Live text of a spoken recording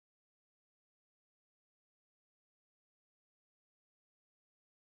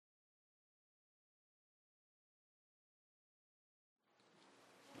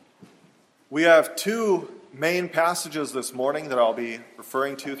We have two main passages this morning that I'll be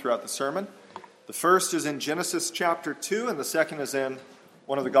referring to throughout the sermon. The first is in Genesis chapter 2, and the second is in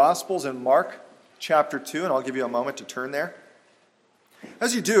one of the Gospels in Mark chapter 2, and I'll give you a moment to turn there.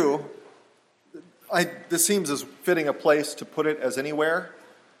 As you do, this seems as fitting a place to put it as anywhere,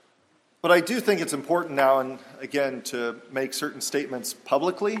 but I do think it's important now and again to make certain statements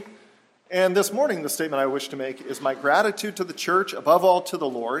publicly. And this morning, the statement I wish to make is my gratitude to the church, above all to the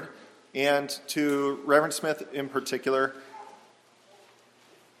Lord, and to Reverend Smith in particular.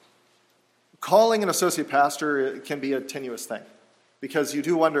 Calling an associate pastor can be a tenuous thing, because you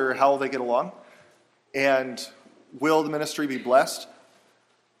do wonder how will they get along, and will the ministry be blessed?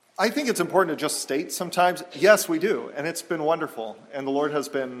 I think it's important to just state sometimes, yes, we do, and it's been wonderful, and the Lord has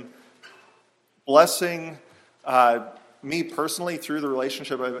been blessing me personally through the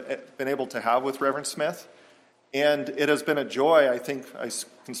relationship I've been able to have with Reverend Smith. And it has been a joy, I think I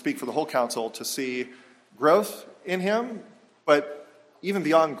can speak for the whole council, to see growth in him. But even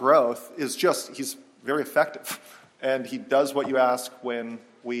beyond growth is just, he's very effective. And he does what you ask when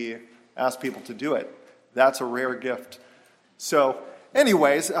we ask people to do it. That's a rare gift. So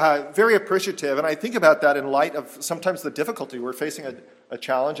anyways, very appreciative. And I think about that in light of sometimes the difficulty. We're facing a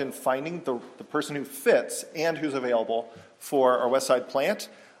challenge in finding the person who fits and who's available for our Westside plant.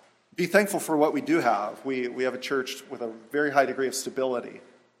 Be thankful for what we do have. We have a church with a very high degree of stability.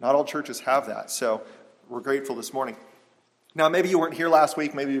 Not all churches have that, so we're grateful this morning. Now, maybe you weren't here last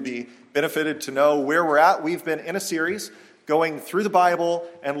week. Maybe you'd be benefited to know where we're at. We've been in a series going through the Bible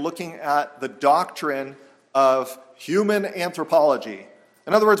and looking at the doctrine of human anthropology.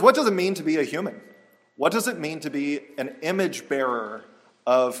 In other words, what does it mean to be a human? What does it mean to be an image bearer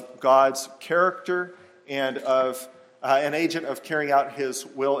of God's character and of an agent of carrying out his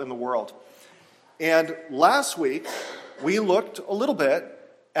will in the world? And last week, we looked a little bit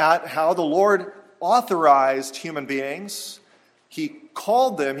at how the Lord authorized human beings. He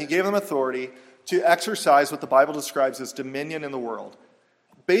called them, he gave them authority to exercise what the Bible describes as dominion in the world.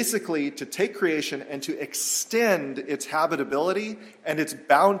 Basically, to take creation and to extend its habitability and its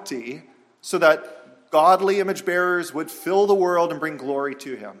bounty so that godly image bearers would fill the world and bring glory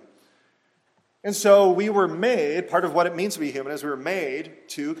to him. And so we were made, part of what it means to be human is we were made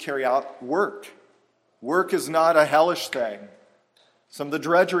to carry out work. Work is not a hellish thing. Some of the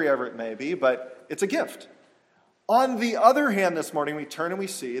drudgery of it may be, but it's a gift. On the other hand, this morning we turn and we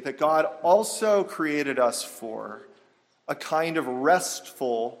see that God also created us for a kind of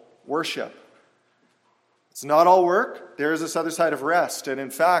restful worship. It's not all work. There is this other side of rest. And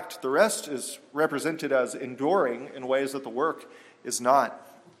in fact, the rest is represented as enduring in ways that the work is not.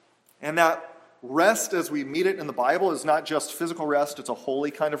 And that rest, as we meet it in the Bible, is not just physical rest, it's a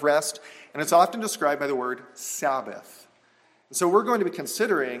holy kind of rest, and it's often described by the word Sabbath. And so we're going to be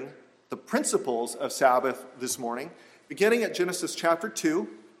considering the principles of Sabbath this morning, beginning at Genesis chapter 2,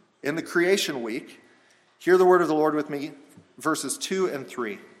 in the creation week. Hear the word of the Lord with me, verses 2 and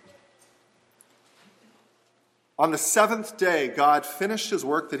 3. On the seventh day, God finished his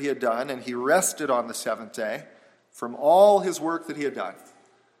work that he had done, and he rested on the seventh day from all his work that he had done.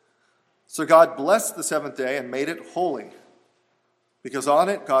 So God blessed the seventh day and made it holy, because on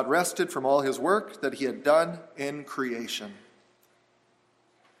it God rested from all his work that he had done in creation.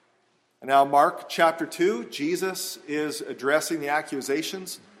 And now Mark chapter 2, Jesus is addressing the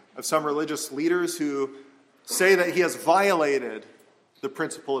accusations of some religious leaders who say that he has violated the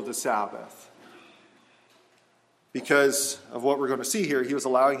principle of the Sabbath. Because of what we're going to see here, he was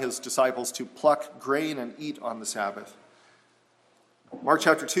allowing his disciples to pluck grain and eat on the Sabbath. Mark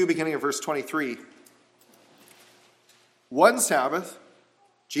chapter 2, beginning of verse 23. One Sabbath,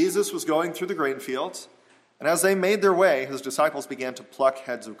 Jesus was going through the grain fields, and as they made their way, his disciples began to pluck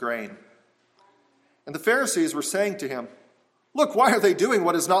heads of grain. And the Pharisees were saying to him, "Look, why are they doing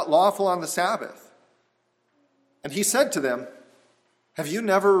what is not lawful on the Sabbath?" And he said to them, "Have you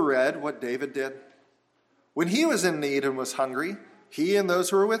never read what David did? When he was in need and was hungry, he and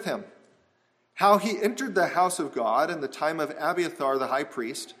those who were with him, how he entered the house of God in the time of Abiathar the high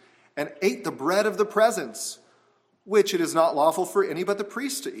priest and ate the bread of the presence, which it is not lawful for any but the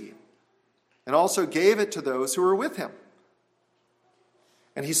priest to eat, and also gave it to those who were with him.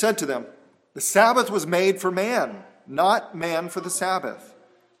 And he said to them, the Sabbath was made for man, not man for the Sabbath.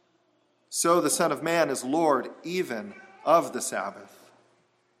 So the Son of Man is Lord even of the Sabbath."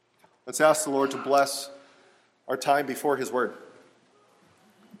 Let's ask the Lord to bless our time before his word.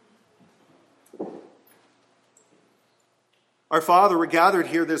 Our Father, we're gathered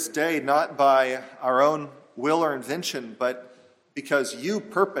here this day not by our own will or invention, but because you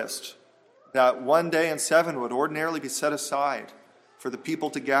purposed that one day in 7 would ordinarily be set aside for the people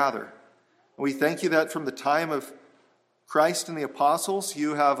to gather. We thank you that from the time of Christ and the apostles,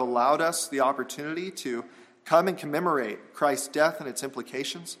 you have allowed us the opportunity to come and commemorate Christ's death and its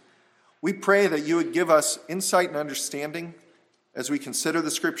implications. We pray that you would give us insight and understanding as we consider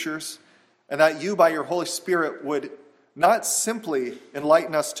the Scriptures, and that you, by your Holy Spirit, would not simply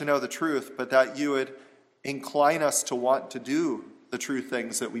enlighten us to know the truth, but that you would incline us to want to do the true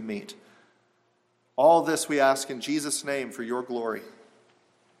things that we meet. All this we ask in Jesus' name for your glory.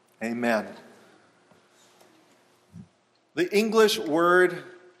 Amen. The English word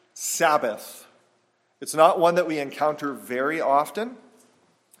Sabbath, it's not one that we encounter very often,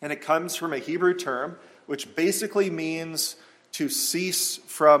 and it comes from a Hebrew term which basically means to cease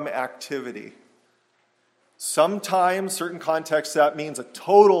from activity. Sometimes, certain contexts, that means a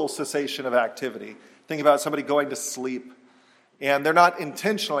total cessation of activity. Think about somebody going to sleep, and they're not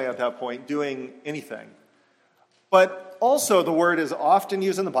intentionally at that point doing anything. But also, the word is often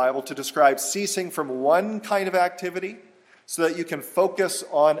used in the Bible to describe ceasing from one kind of activity so that you can focus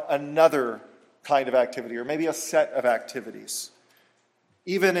on another kind of activity, or maybe a set of activities.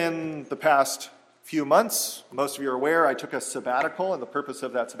 Even in the past few months, most of you are aware, I took a sabbatical, and the purpose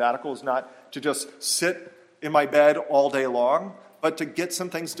of that sabbatical is not to just sit in my bed all day long, but to get some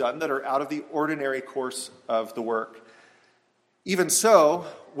things done that are out of the ordinary course of the work. Even so,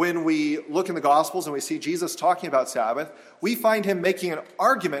 when we look in the Gospels and we see Jesus talking about Sabbath, we find him making an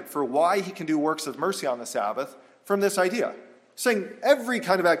argument for why he can do works of mercy on the Sabbath from this idea, saying every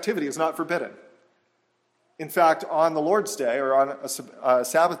kind of activity is not forbidden. In fact, on the Lord's Day, or on a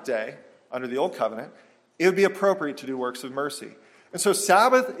Sabbath day under the Old Covenant, it would be appropriate to do works of mercy. And so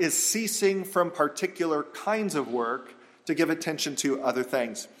Sabbath is ceasing from particular kinds of work to give attention to other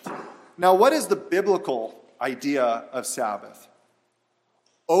things. Now, what is the biblical idea of Sabbath?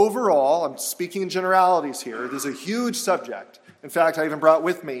 Overall, I'm speaking in generalities here, this is a huge subject. In fact, I even brought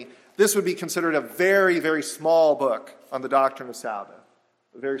with me, this would be considered a very, very small book on the doctrine of Sabbath.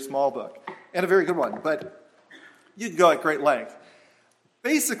 A very small book, and a very good one, but you can go at great length.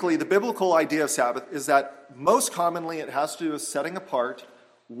 Basically, the biblical idea of Sabbath is that most commonly it has to do with setting apart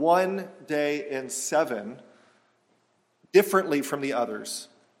one day in 7 differently from the others.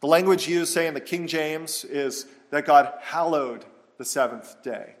 The language used, say, in the King James is that God hallowed the 7th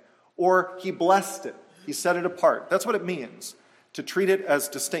day, or he blessed it, he set it apart. That's what it means, to treat it as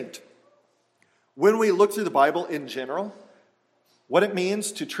distinct. When we look through the Bible in general, what it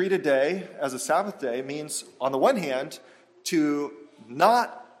means to treat a day as a Sabbath day means, on the one hand, to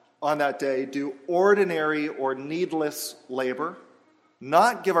not on that day do ordinary or needless labor,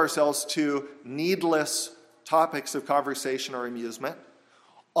 not give ourselves to needless topics of conversation or amusement.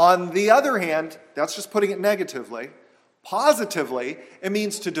 On the other hand, that's just putting it negatively. Positively, it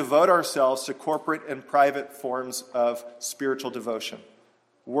means to devote ourselves to corporate and private forms of spiritual devotion,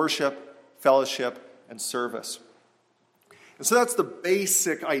 worship, fellowship, and service. And so that's the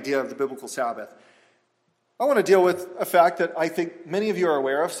basic idea of the biblical Sabbath. I want to deal with a fact that I think many of you are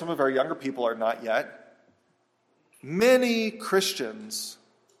aware of, some of our younger people are not yet. Many Christians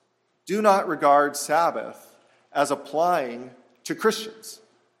do not regard Sabbath as applying to Christians.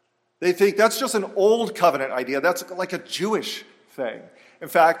 They think that's just an old covenant idea. That's like a Jewish thing. In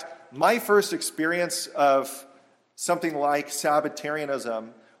fact, my first experience of something like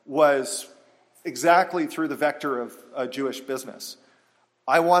Sabbatarianism was exactly through the vector of a Jewish business.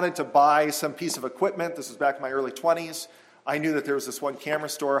 I wanted to buy some piece of equipment. This was back in my early 20s. I knew that there was this one camera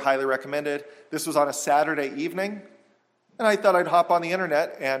store, highly recommended. This was on a Saturday evening, and I thought I'd hop on the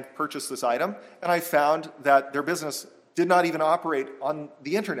internet and purchase this item, and I found that their business did not even operate on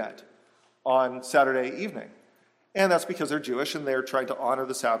the internet on Saturday evening. And that's because they're Jewish and they're trying to honor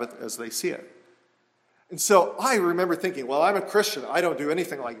the Sabbath as they see it. And so I remember thinking, well, I'm a Christian. I don't do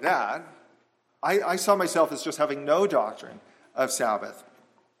anything like that. I saw myself as just having no doctrine of Sabbath.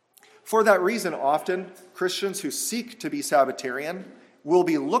 For that reason, often Christians who seek to be Sabbatarian will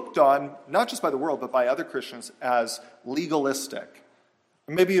be looked on, not just by the world, but by other Christians, as legalistic.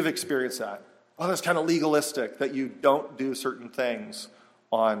 Maybe you've experienced that. Oh, that's kind of legalistic that you don't do certain things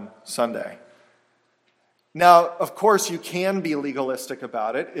on Sunday. Now, of course, you can be legalistic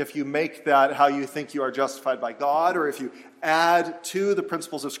about it if you make that how you think you are justified by God, or if you add to the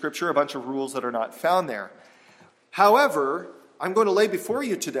principles of Scripture a bunch of rules that are not found there. However, I'm going to lay before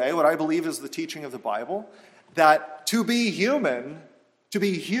you today what I believe is the teaching of the Bible, that to be human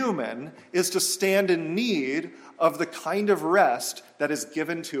is to stand in need of the kind of rest that is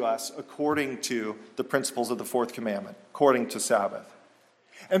given to us according to the principles of the fourth commandment, according to Sabbath.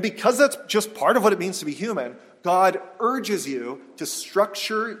 And because that's just part of what it means to be human, God urges you to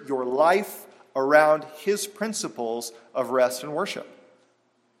structure your life around his principles of rest and worship.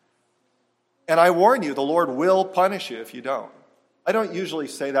 And I warn you, the Lord will punish you if you don't. I don't usually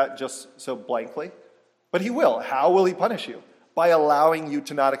say that just so blankly, but he will. How will he punish you? By allowing you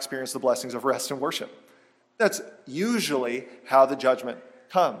to not experience the blessings of rest and worship. That's usually how the judgment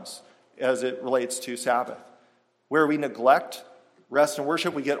comes as it relates to Sabbath. Where we neglect rest and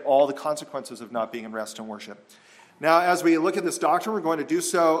worship, we get all the consequences of not being in rest and worship. Now, as we look at this doctrine, we're going to do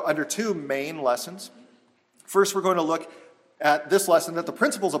so under two main lessons. First, we're going to look at this lesson that the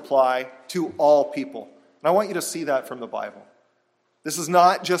principles apply to all people. And I want you to see that from the Bible. This is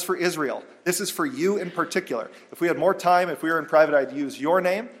not just for Israel. This is for you in particular. If we had more time, if we were in private, I'd use your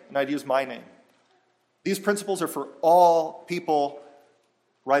name and I'd use my name. These principles are for all people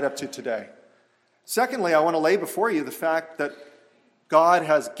right up to today. Secondly, I want to lay before you the fact that God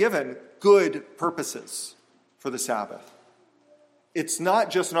has given good purposes for the Sabbath. It's not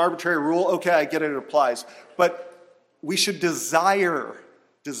just an arbitrary rule, okay, I get it, it applies. But we should desire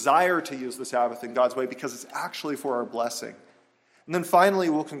to use the Sabbath in God's way because it's actually for our blessing. And then finally,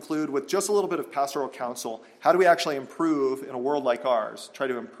 we'll conclude with just a little bit of pastoral counsel. How do we actually improve in a world like ours, try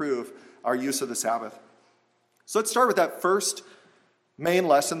to improve our use of the Sabbath? So let's start with that first main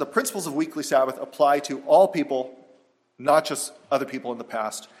lesson. The principles of weekly Sabbath apply to all people, not just other people in the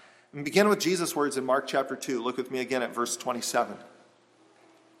past. And begin with Jesus' words in Mark chapter 2. Look with me again at verse 27.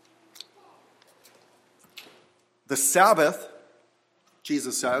 The Sabbath,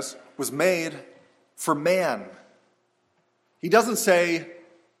 Jesus says, was made for man. He doesn't say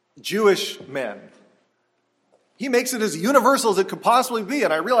Jewish men. He makes it as universal as it could possibly be.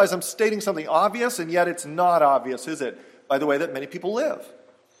 And I realize I'm stating something obvious, and yet it's not obvious, is it? By the way that many people live.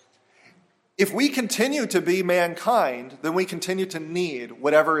 If we continue to be mankind, then we continue to need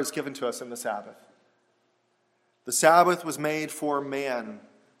whatever is given to us in the Sabbath. The Sabbath was made for man,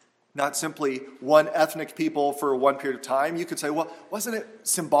 not simply one ethnic people for one period of time. You could say, well, wasn't it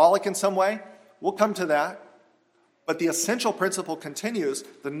symbolic in some way? We'll come to that. But the essential principle continues,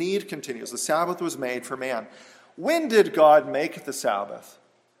 the need continues. The Sabbath was made for man. When did God make the Sabbath?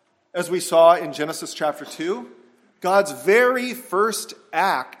 As we saw in Genesis chapter 2, God's very first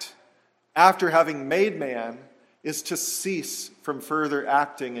act after having made man is to cease from further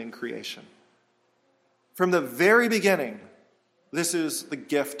acting in creation. From the very beginning, this is the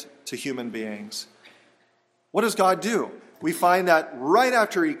gift to human beings. What does God do? We find that right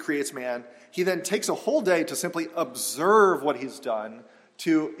after he creates man, he then takes a whole day to simply observe what he's done,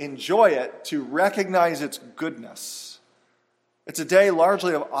 to enjoy it, to recognize its goodness. It's a day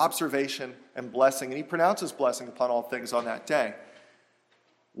largely of observation and blessing, and he pronounces blessing upon all things on that day.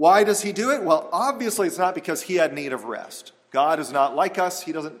 Why does he do it? Well, obviously it's not because he had need of rest. God is not like us.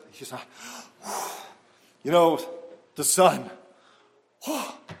 He's not, the sun.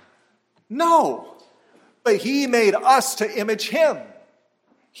 No. But he made us to image him.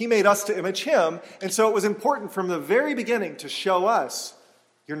 He made us to image him, and so it was important from the very beginning to show us,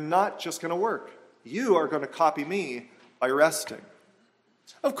 you're not just going to work. You are going to copy me by resting.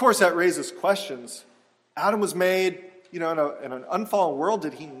 Of course, that raises questions. Adam was made, in an unfallen world.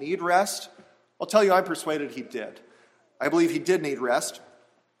 Did he need rest? I'll tell you, I'm persuaded he did. I believe he did need rest,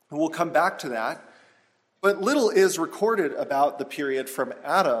 and we'll come back to that. But little is recorded about the period from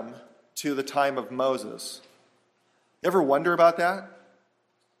Adam to the time of Moses. You ever wonder about that?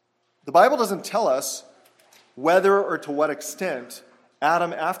 The Bible doesn't tell us whether or to what extent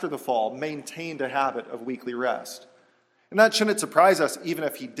Adam, after the fall, maintained a habit of weekly rest. And that shouldn't surprise us even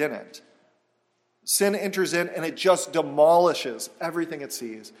if he didn't. Sin enters in and it just demolishes everything it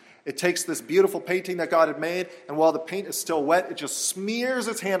sees. It takes this beautiful painting that God had made, and while the paint is still wet, it just smears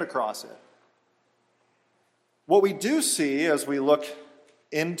its hand across it. What we do see as we look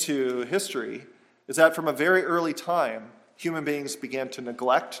into history is that from a very early time, human beings began to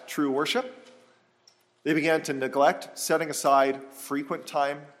neglect true worship. They began to neglect setting aside frequent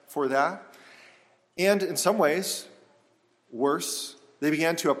time for that. And in some ways, worse, they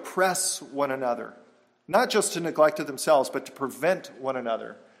began to oppress one another. Not just to neglect it themselves, but to prevent one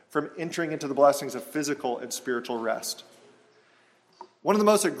another from entering into the blessings of physical and spiritual rest. One of the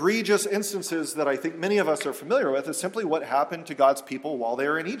most egregious instances that I think many of us are familiar with is simply what happened to God's people while they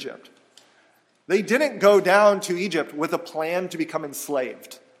were in Egypt. They didn't go down to Egypt with a plan to become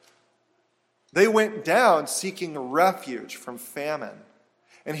enslaved. They went down seeking refuge from famine.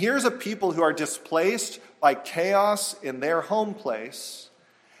 And here's a people who are displaced by chaos in their home place.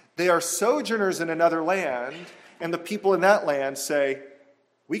 They are sojourners in another land, and the people in that land say,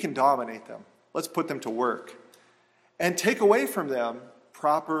 we can dominate them. Let's put them to work. And take away from them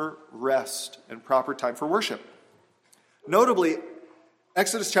proper rest and proper time for worship. Notably,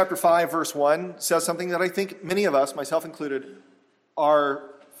 Exodus chapter 5, verse 1 says something that I think many of us, myself included, are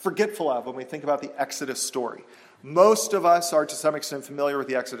forgetful of when we think about the Exodus story. Most of us are to some extent familiar with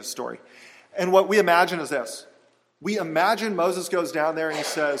the Exodus story. And what we imagine is this. We imagine Moses goes down there and he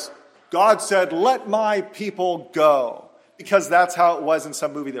says, God said, let my people go. Because that's how it was in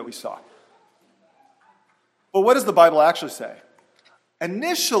some movie that we saw. But what does the Bible actually say?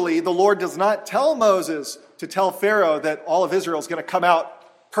 Initially, the Lord does not tell Moses to tell Pharaoh that all of Israel is going to come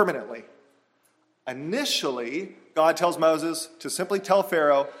out permanently. Initially, God tells Moses to simply tell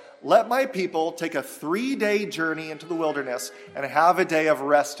Pharaoh, let my people take a 3-day journey into the wilderness and have a day of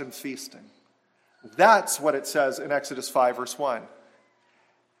rest and feasting. That's what it says in Exodus 5, verse 1.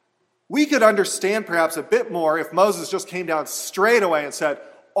 We could understand perhaps a bit more if Moses just came down straight away and said,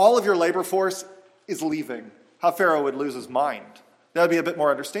 all of your labor force is leaving. How Pharaoh would lose his mind. That would be a bit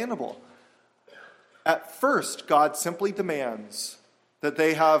more understandable. At first, God simply demands that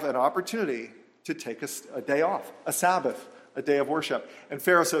they have an opportunity to take a day off, a Sabbath, a day of worship. And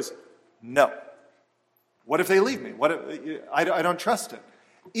Pharaoh says, no. What if they leave me? I don't trust it.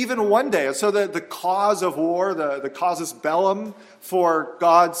 Even one day. And so the cause of war, the casus bellum for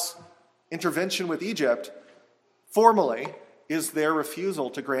God's intervention with Egypt, formally, is their refusal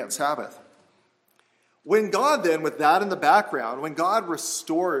to grant Sabbath. When God then, with that in the background, when God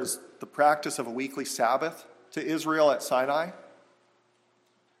restores the practice of a weekly Sabbath to Israel at Sinai,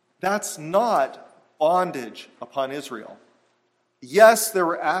 that's not bondage upon Israel. Yes, there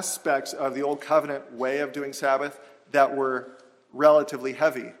were aspects of the Old Covenant way of doing Sabbath that were relatively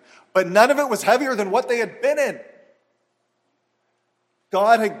heavy, but none of it was heavier than what they had been in.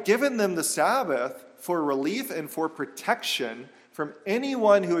 God had given them the Sabbath for relief and for protection from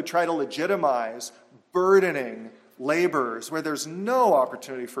anyone who would try to legitimize burdening laborers where there's no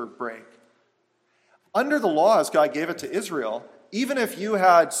opportunity for a break. Under the laws God gave it to Israel, even if you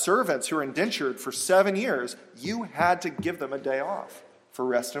had servants who were indentured for 7 years, you had to give them a day off for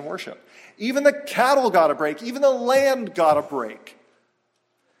rest and worship. Even the cattle got a break. Even the land got a break.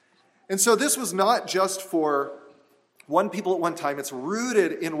 And so this was not just for one people at one time. It's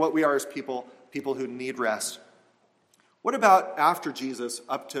rooted in what we are as people who need rest. What about after Jesus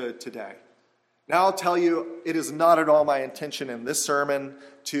up to today? Now I'll tell you, it is not at all my intention in this sermon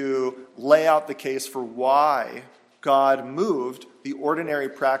to lay out the case for why God moved the ordinary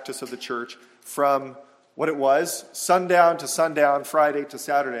practice of the church from what it was, sundown to sundown, Friday to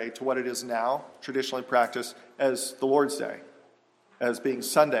Saturday, to what it is now, traditionally practiced as the Lord's Day, as being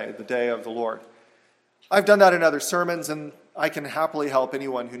Sunday, the day of the Lord. I've done that in other sermons, and I can happily help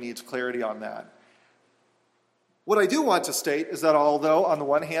anyone who needs clarity on that. What I do want to state is that although, on the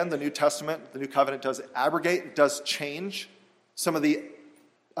one hand, the New Testament, the New Covenant does abrogate, does change some of the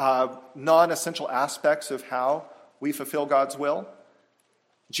non-essential aspects of how we fulfill God's will,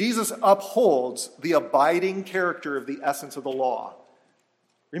 Jesus upholds the abiding character of the essence of the law.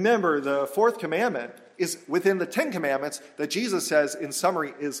 Remember, the fourth commandment is within the 10 commandments that Jesus says, in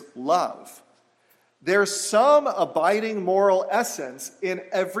summary, is love. There's some abiding moral essence in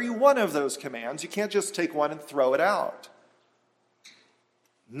every one of those commands. You can't just take one and throw it out.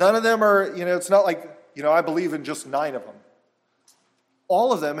 None of them are, it's not like, I believe in just 9 of them.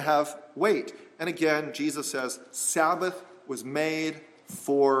 All of them have weight. And again, Jesus says, Sabbath was made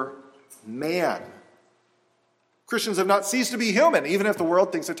for man. Christians have not ceased to be human, even if the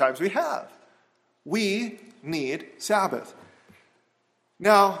world thinks at times we have. We need Sabbath.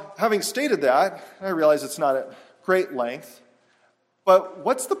 Now, having stated that, I realize it's not at great length, but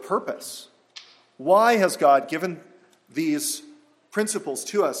what's the purpose? Why has God given these principles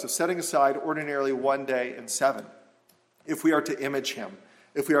to us of setting aside ordinarily 1 day in 7, if we are to image him,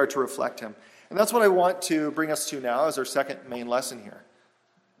 if we are to reflect him? And that's what I want to bring us to now as our second main lesson here.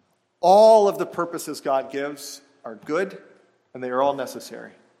 All of the purposes God gives are good, and they are all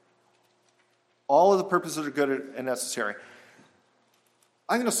necessary. All of the purposes are good and necessary.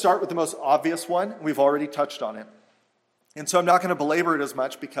 I'm going to start with the most obvious one. We've already touched on it. And so I'm not going to belabor it as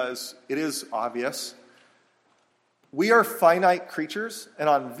much because it is obvious. We are finite creatures, and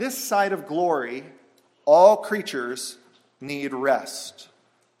on this side of glory, all creatures need rest,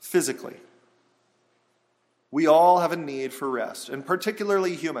 physically. We all have a need for rest, and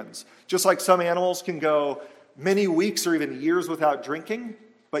particularly humans. Just like some animals can go many weeks or even years without drinking,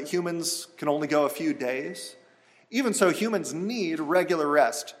 but humans can only go a few days. Even so, humans need regular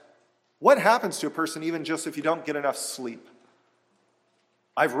rest. What happens to a person even just if you don't get enough sleep?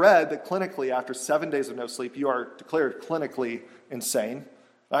 I've read that clinically, after 7 days of no sleep, you are declared clinically insane.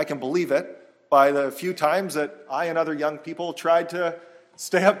 I can believe it by the few times that I and other young people tried to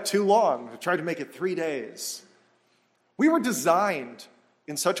stay up too long, tried to make it 3 days. We were designed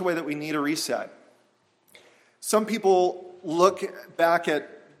in such a way that we need a reset. Some people look back at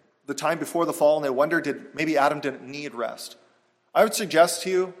the time before the fall and they wonder, maybe Adam didn't need rest. I would suggest to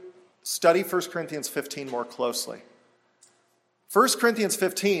you, study 1 Corinthians 15 more closely. 1 Corinthians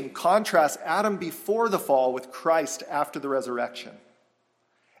 15 contrasts Adam before the fall with Christ after the resurrection.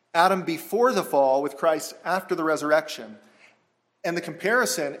 Adam before the fall with Christ after the resurrection. And the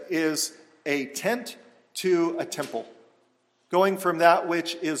comparison is a tent to a temple, going from that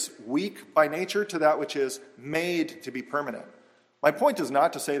which is weak by nature to that which is made to be permanent. My point is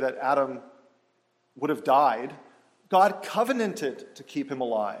not to say that Adam would have died. God covenanted to keep him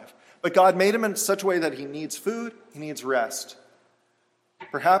alive. But God made him in such a way that he needs food, he needs rest.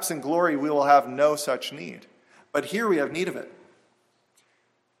 Perhaps in glory we will have no such need. But here we have need of it.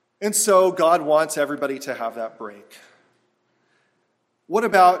 And so God wants everybody to have that break. What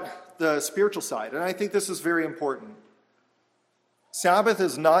about the spiritual side? And I think this is very important. Sabbath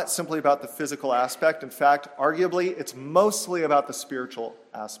is not simply about the physical aspect. In fact, arguably, it's mostly about the spiritual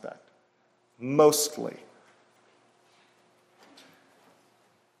aspect. Mostly.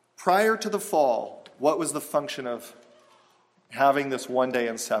 Prior to the fall, what was the function of having this 1 day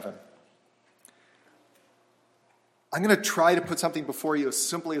in 7? I'm going to try to put something before you as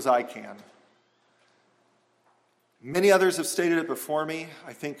simply as I can. Many others have stated it before me.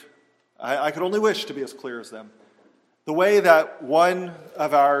 I think I could only wish to be as clear as them. The way that one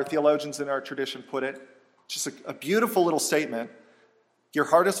of our theologians in our tradition put it, just a beautiful little statement,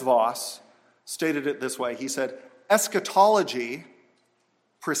 Geerhardus Vos stated it this way. He said, eschatology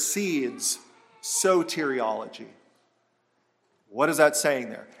precedes soteriology. What is that saying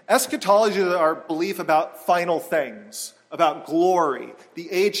there? Eschatology is our belief about final things, about glory, the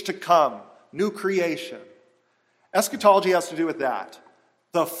age to come, new creation. Eschatology has to do with that,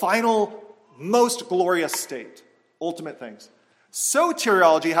 the final, most glorious state, ultimate things.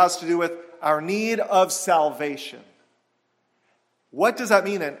 Soteriology has to do with our need of salvation. What does that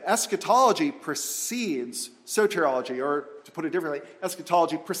mean? And eschatology precedes soteriology, or to put it differently,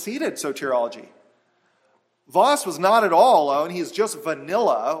 eschatology preceded soteriology. Vos was not at all alone. He's just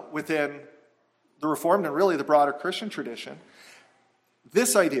vanilla within the Reformed and really the broader Christian tradition.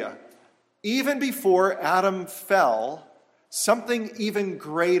 This idea, even before Adam fell, something even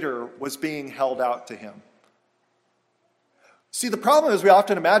greater was being held out to him. See, the problem is we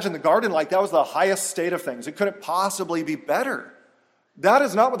often imagine the garden like that was the highest state of things. It couldn't possibly be better. That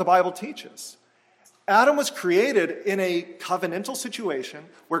is not what the Bible teaches. Adam was created in a covenantal situation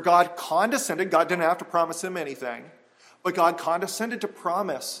where God condescended. God didn't have to promise him anything, but God condescended to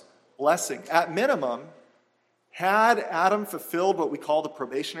promise blessing. At minimum, had Adam fulfilled what we call the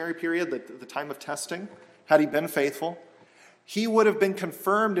probationary period, the time of testing, had he been faithful, he would have been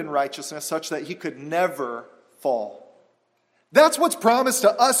confirmed in righteousness such that he could never fall. That's what's promised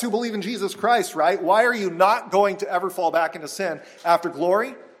to us who believe in Jesus Christ, right? Why are you not going to ever fall back into sin after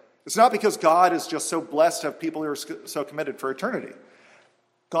glory? It's not because God is just so blessed to have people who are so committed for eternity.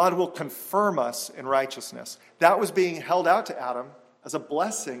 God will confirm us in righteousness. That was being held out to Adam as a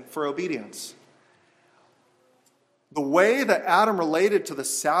blessing for obedience. The way that Adam related to the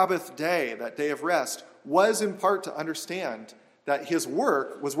Sabbath day, that day of rest, was in part to understand that his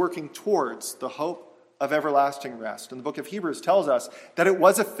work was working towards the hope of everlasting rest. And the book of Hebrews tells us that it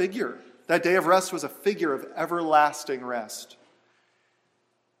was a figure. That day of rest was a figure of everlasting rest.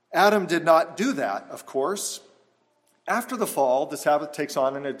 Adam did not do that, of course. After the fall, the Sabbath takes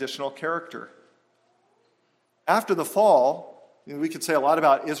on an additional character. After the fall, we could say a lot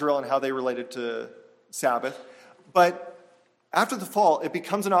about Israel and how they related to Sabbath, but after the fall, it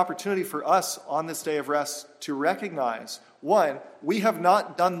becomes an opportunity for us on this day of rest to recognize, one, we have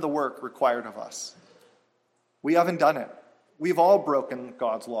not done the work required of us. We haven't done it. We've all broken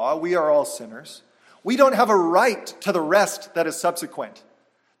God's law. We are all sinners. We don't have a right to the rest that is subsequent.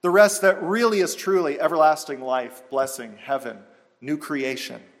 The rest that really is truly everlasting life, blessing, heaven, new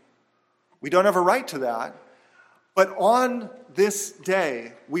creation. We don't have a right to that. But on this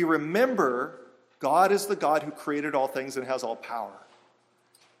day, we remember God is the God who created all things and has all power.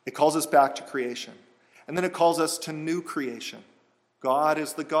 It calls us back to creation. And then it calls us to new creation. God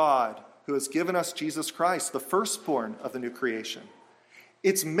is the God who has given us Jesus Christ, the firstborn of the new creation.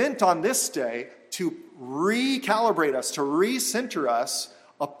 It's meant on this day to recalibrate us, to recenter us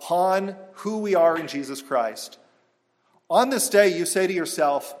upon who we are in Jesus Christ. On this day, you say to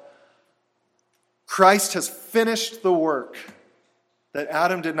yourself, Christ has finished the work that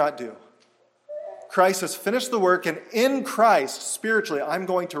Adam did not do. Christ has finished the work, and in Christ, spiritually, I'm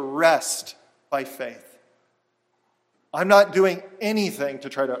going to rest by faith. I'm not doing anything to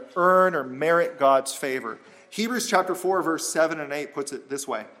try to earn or merit God's favor. Hebrews chapter 4, verse 7 and 8 puts it this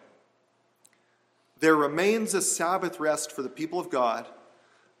way. There remains a Sabbath rest for the people of God.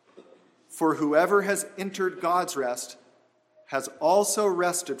 For whoever has entered God's rest has also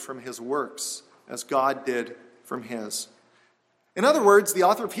rested from his works, as God did from his. In other words, the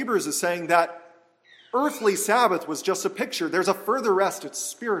author of Hebrews is saying that earthly Sabbath was just a picture. There's a further rest. It's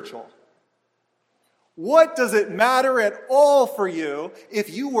spiritual. What does it matter at all for you if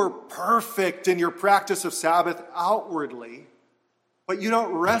you were perfect in your practice of Sabbath outwardly, but you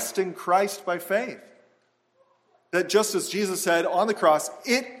don't rest in Christ by faith? That just as Jesus said on the cross,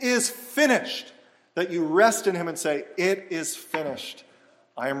 it is finished, that you rest in him and say, it is finished.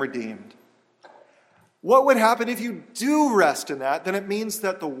 I am redeemed. What would happen if you do rest in that? Then it means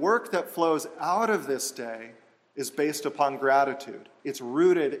that the work that flows out of this day is based upon gratitude. It's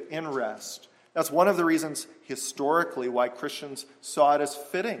rooted in rest. That's one of the reasons historically why Christians saw it as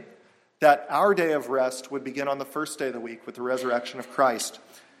fitting that our day of rest would begin on the first day of the week with the resurrection of Christ.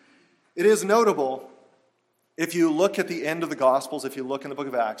 It is notable, if you look at the end of the Gospels, if you look in the book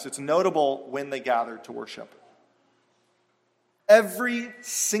of Acts, it's notable when they gathered to worship. Every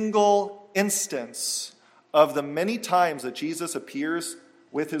single instance of the many times that Jesus appears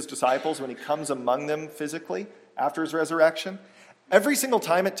with his disciples when he comes among them physically after his resurrection, every single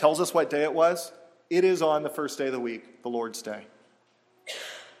time it tells us what day it was. It is on the first day of the week, the Lord's Day.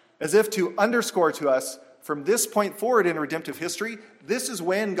 As if to underscore to us, from this point forward in redemptive history, this is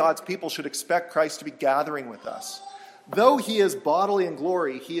when God's people should expect Christ to be gathering with us. Though he is bodily in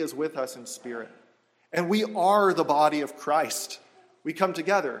glory, he is with us in spirit. And we are the body of Christ. We come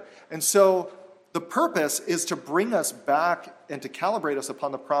together. And so the purpose is to bring us back and to calibrate us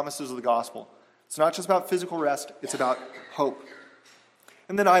upon the promises of the gospel. It's not just about physical rest, it's about hope.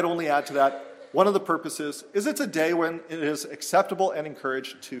 And then I'd only add to that, one of the purposes is it's a day when it is acceptable and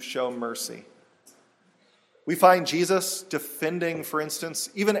encouraged to show mercy. We find Jesus defending, for instance,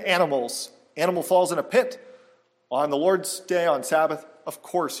 even animals. Animal falls in a pit. On the Lord's Day, on Sabbath, of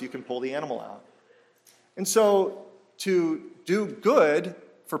course you can pull the animal out. And so to do good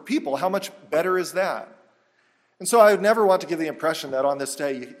for people, how much better is that? And so I would never want to give the impression that on this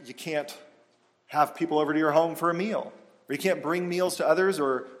day you can't have people over to your home for a meal, or you can't bring meals to others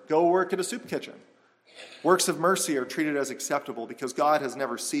or go work at a soup kitchen. Works of mercy are treated as acceptable because God has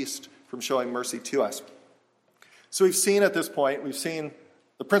never ceased from showing mercy to us. So we've seen at this point,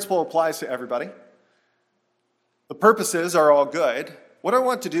 the principle applies to everybody. The purposes are all good. What I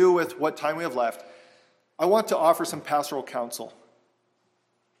want to do with what time we have left, I want to offer some pastoral counsel.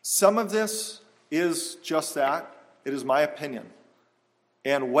 Some of this is just that. It is my opinion.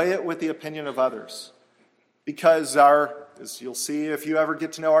 And weigh it with the opinion of others. Because as you'll see if you ever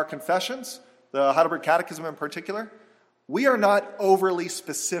get to know our confessions, the Heidelberg Catechism in particular, we are not overly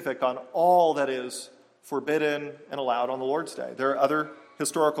specific on all that is forbidden and allowed on the Lord's Day. There are other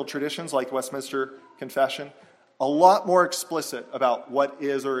historical traditions like Westminster Confession, a lot more explicit about what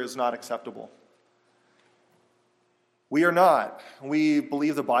is or is not acceptable. We are not. We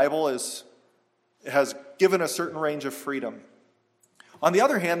believe the Bible has given a certain range of freedom. On the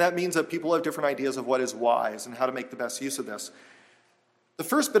other hand, that means that people have different ideas of what is wise and how to make the best use of this. The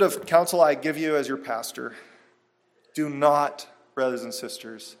first bit of counsel I give you as your pastor, do not, brothers and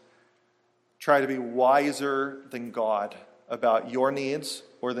sisters, try to be wiser than God about your needs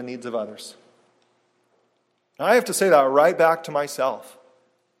or the needs of others. And I have to say that right back to myself.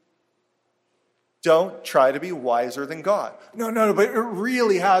 Don't try to be wiser than God. No, but it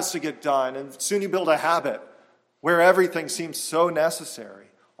really has to get done. And soon you build a habit where everything seems so necessary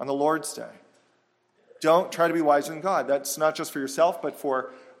on the Lord's Day. Don't try to be wiser than God. That's not just for yourself, but for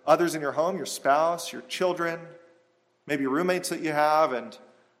others in your home, your spouse, your children, maybe roommates that you have, and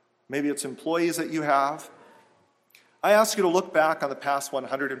maybe it's employees that you have. I ask you to look back on the past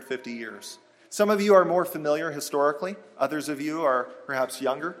 150 years. Some of you are more familiar historically. Others of you are perhaps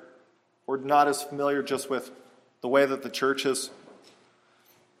younger or not as familiar just with the way that the church has,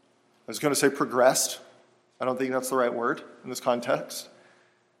 I was going to say progressed. I don't think that's the right word in this context.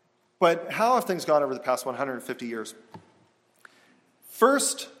 But how have things gone over the past 150 years?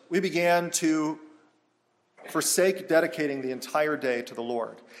 First, we began to forsake dedicating the entire day to the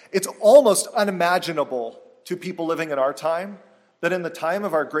Lord. It's almost unimaginable to people living in our time that in the time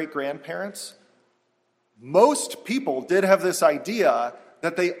of our great-grandparents, most people did have this idea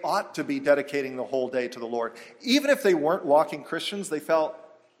that they ought to be dedicating the whole day to the Lord. Even if they weren't walking Christians, they felt,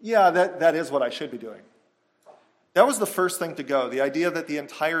 yeah, that is what I should be doing. That was the first thing to go, the idea that the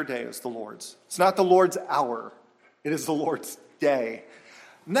entire day is the Lord's. It's not the Lord's hour. It is the Lord's day.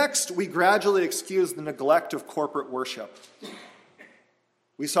 Next, we gradually excused the neglect of corporate worship.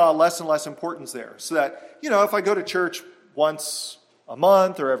 We saw less and less importance there. So that, if I go to church once a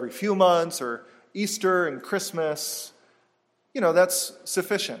month or every few months or Easter and Christmas, that's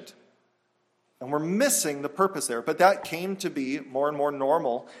sufficient. And we're missing the purpose there. But that came to be more and more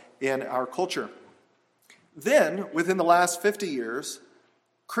normal in our culture. Then, within the last 50 years,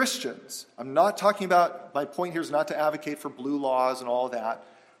 Christians, I'm not talking about, my point here is not to advocate for blue laws and all of that.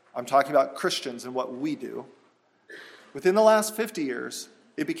 I'm talking about Christians and what we do. Within the last 50 years,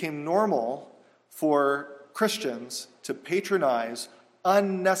 it became normal for Christians to patronize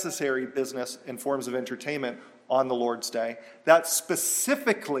unnecessary business and forms of entertainment on the Lord's Day that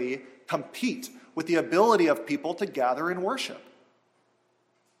specifically compete with the ability of people to gather and worship.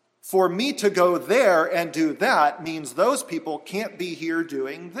 For me to go there and do that means those people can't be here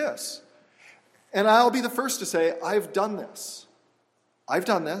doing this. And I'll be the first to say, I've done this. I've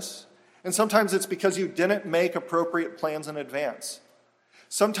done this. And sometimes it's because you didn't make appropriate plans in advance.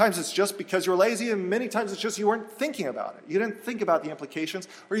 Sometimes it's just because you're lazy, and many times it's just you weren't thinking about it. You didn't think about the implications,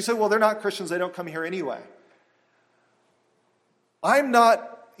 or you said, well, they're not Christians, they don't come here anyway. I'm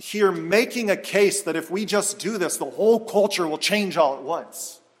not here making a case that if we just do this, the whole culture will change all at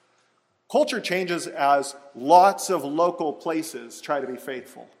once. Culture changes as lots of local places try to be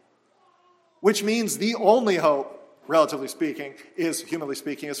faithful, which means the only hope, relatively speaking, humanly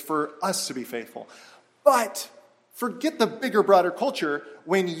speaking, is for us to be faithful. But forget the bigger, broader culture.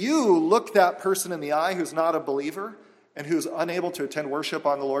 When you look that person in the eye who's not a believer and who's unable to attend worship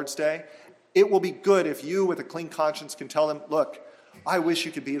on the Lord's Day, it will be good if you, with a clean conscience, can tell them, look, I wish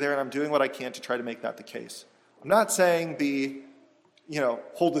you could be there, and I'm doing what I can to try to make that the case. I'm not saying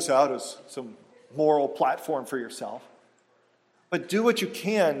hold this out as some moral platform for yourself, but do what you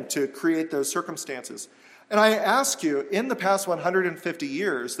can to create those circumstances. And I ask you, in the past 150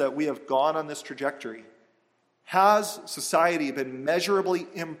 years that we have gone on this trajectory, has society been measurably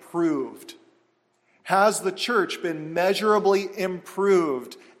improved? Has the church been measurably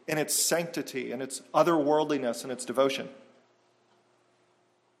improved in its sanctity and its otherworldliness and its devotion?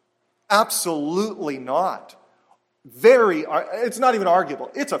 Absolutely not. It's not even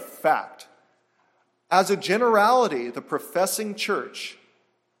arguable. It's a fact. As a generality, the professing church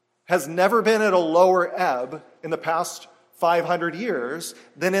has never been at a lower ebb in the past 500 years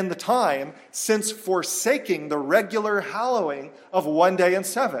than in the time since forsaking the regular hallowing of one day in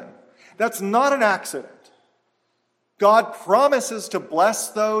 7. That's not an accident. God promises to bless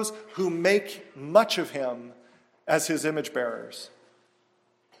those who make much of him as his image bearers.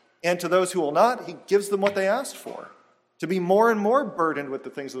 And to those who will not, he gives them what they asked for. To be more and more burdened with the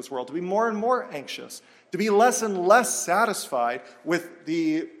things of this world, to be more and more anxious, to be less and less satisfied with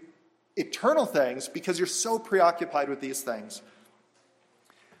the eternal things because you're so preoccupied with these things.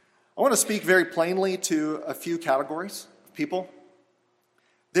 I want to speak very plainly to a few categories of people.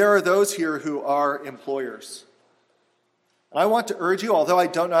 There are those here who are employers. And I want to urge you, although I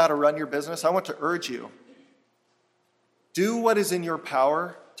don't know how to run your business, I want to urge you, do what is in your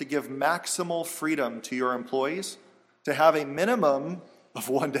power to give maximal freedom to your employees, to have a minimum of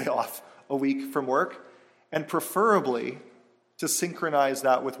one day off a week from work, and preferably to synchronize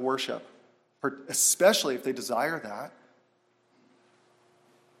that with worship, especially if they desire that.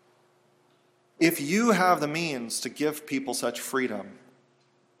 If you have the means to give people such freedom,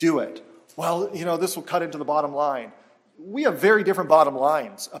 do it. Well, this will cut into the bottom line. We have very different bottom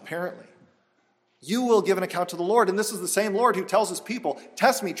lines, apparently. You will give an account to the Lord, and this is the same Lord who tells his people,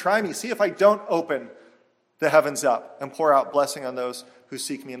 test me, try me, see if I don't open the heavens up and pour out blessing on those who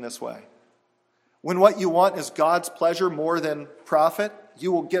seek me in this way. When what you want is God's pleasure more than profit,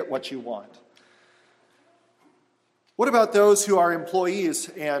 you will get what you want. What about those who are employees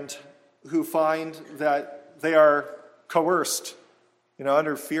and who find that they are coerced,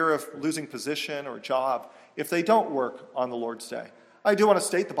 under fear of losing position or job if they don't work on the Lord's Day? I do want to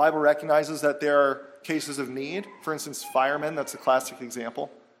state the Bible recognizes that there are cases of need. For instance, firemen, that's a classic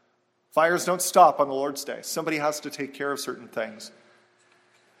example. Fires don't stop on the Lord's Day. Somebody has to take care of certain things.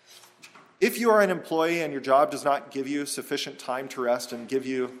 If you are an employee and your job does not give you sufficient time to rest and give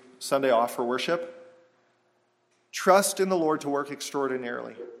you Sunday off for worship, trust in the Lord to work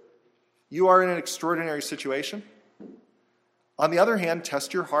extraordinarily. You are in an extraordinary situation. On the other hand,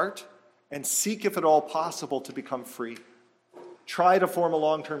 test your heart and seek, if at all possible, to become free. Try to form a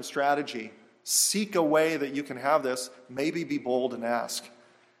long-term strategy. Seek a way that you can have this. Maybe be bold and ask.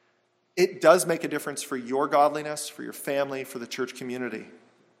 It does make a difference for your godliness, for your family, for the church community.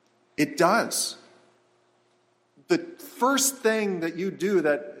 It does. The first thing that you do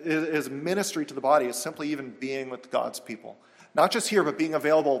that is ministry to the body is simply even being with God's people. Not just here, but being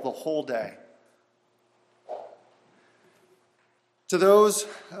available the whole day. To those,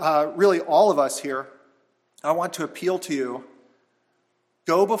 really all of us here, I want to appeal to you.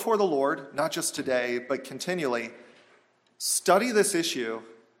 Go before the Lord, not just today, but continually. Study this issue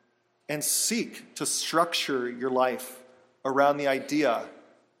and seek to structure your life around the idea,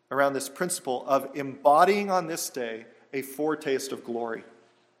 around this principle of embodying on this day a foretaste of glory.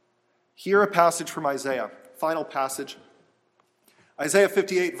 Hear a passage from Isaiah, final passage. Isaiah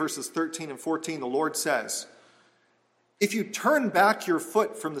 58, verses 13 and 14, the Lord says, "If you turn back your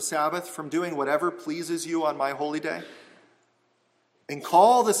foot from the Sabbath, from doing whatever pleases you on my holy day, and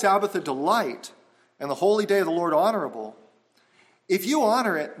call the Sabbath a delight, and the holy day of the Lord honorable, if you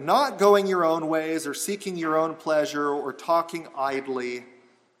honor it, not going your own ways or seeking your own pleasure or talking idly,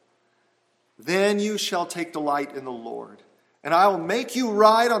 then you shall take delight in the Lord. And I will make you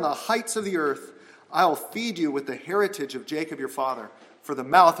ride on the heights of the earth. I will feed you with the heritage of Jacob your father, for the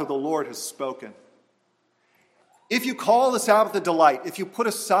mouth of the Lord has spoken." If you call the Sabbath a delight, if you put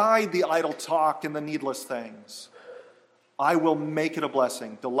aside the idle talk and the needless things, I will make it a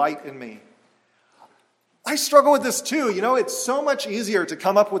blessing. Delight in me. I struggle with this too. You know, it's so much easier to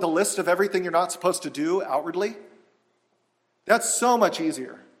come up with a list of everything you're not supposed to do outwardly. That's so much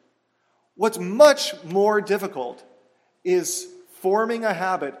easier. What's much more difficult is forming a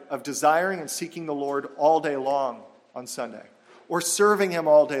habit of desiring and seeking the Lord all day long on Sunday, or serving him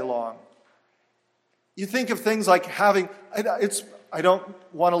all day long. You think of things like having, I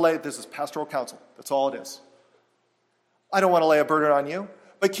don't want to lay, this is pastoral counsel, that's all it is. I don't want to lay a burden on you,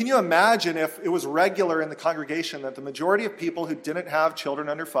 but can you imagine if it was regular in the congregation that the majority of people who didn't have children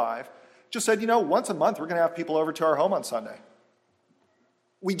under 5 just said, once a month we're going to have people over to our home on Sunday.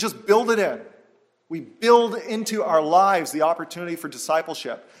 We just build it in. We build into our lives the opportunity for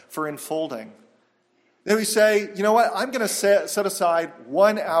discipleship, for enfolding. Then we say, you know what, I'm going to set aside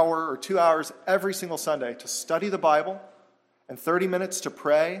 1 hour or 2 hours every single Sunday to study the Bible, and 30 minutes to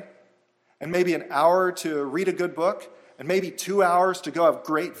pray, and maybe an hour to read a good book, and maybe 2 hours to go have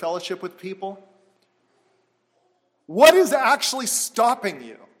great fellowship with people. What is actually stopping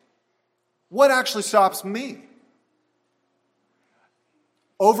you? What actually stops me?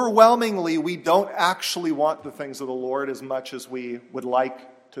 Overwhelmingly, we don't actually want the things of the Lord as much as we would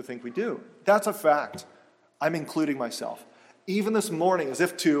like to think we do. That's a fact. I'm including myself. Even this morning, as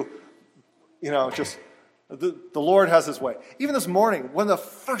if to, just the Lord has his way. Even this morning, one of the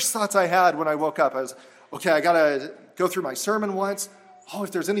first thoughts I had when I woke up, I was, okay, I got to go through my sermon once. Oh,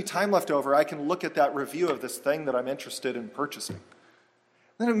 if there's any time left over, I can look at that review of this thing that I'm interested in purchasing.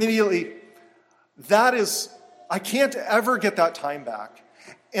 Then immediately, I can't ever get that time back.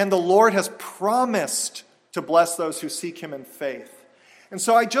 And the Lord has promised to bless those who seek him in faith. And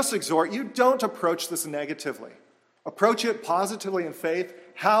so I just exhort you, don't approach this negatively. Approach it positively in faith.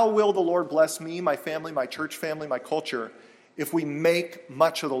 How will the Lord bless me, my family, my church family, my culture, if we make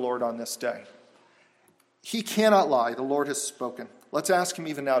much of the Lord on this day? He cannot lie. The Lord has spoken. Let's ask him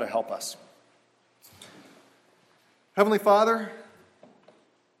even now to help us. Heavenly Father,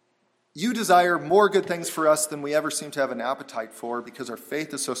 you desire more good things for us than we ever seem to have an appetite for because our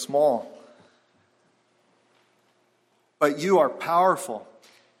faith is so small. But you are powerful,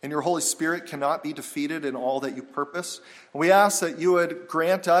 and your Holy Spirit cannot be defeated in all that you purpose. And we ask that you would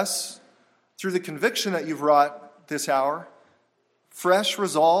grant us, through the conviction that you've wrought this hour, fresh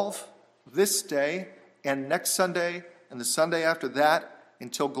resolve this day and next Sunday and the Sunday after that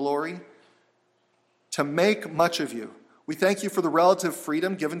until glory, to make much of you. We thank you for the relative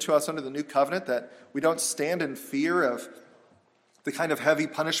freedom given to us under the new covenant, that we don't stand in fear of the kind of heavy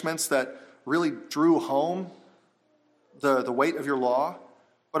punishments that really drew home the weight of your law.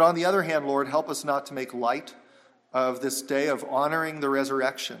 But on the other hand, Lord, help us not to make light of this day of honoring the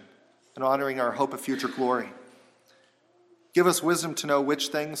resurrection and honoring our hope of future glory. Give us wisdom to know which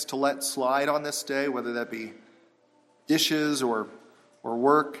things to let slide on this day, whether that be dishes or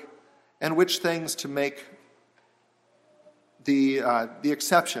work, and which things to make the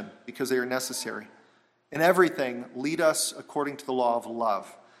exception because they are necessary. In everything, lead us according to the law of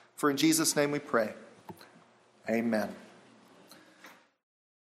love. For in Jesus' name we pray. Amen.